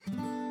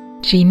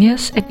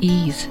Genius at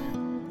ease.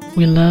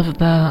 We love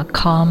the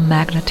calm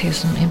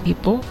magnetism in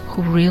people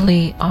who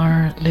really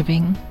are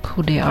living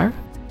who they are.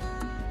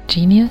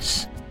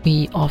 Genius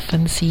we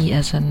often see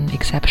as an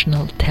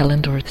exceptional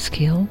talent or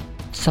skill,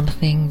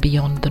 something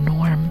beyond the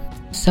norm.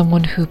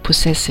 Someone who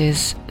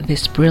possesses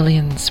this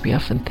brilliance we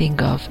often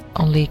think of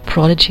only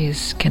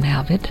prodigies can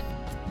have it.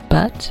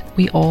 But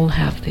we all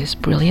have this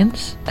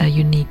brilliance, a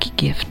unique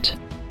gift.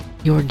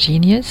 Your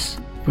genius,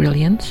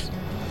 brilliance,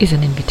 is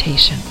an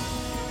invitation.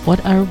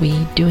 What are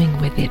we doing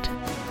with it?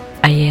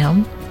 I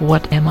am.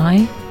 What am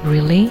I?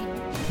 Really?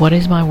 What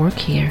is my work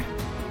here?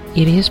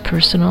 It is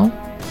personal,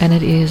 and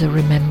it is a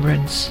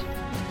remembrance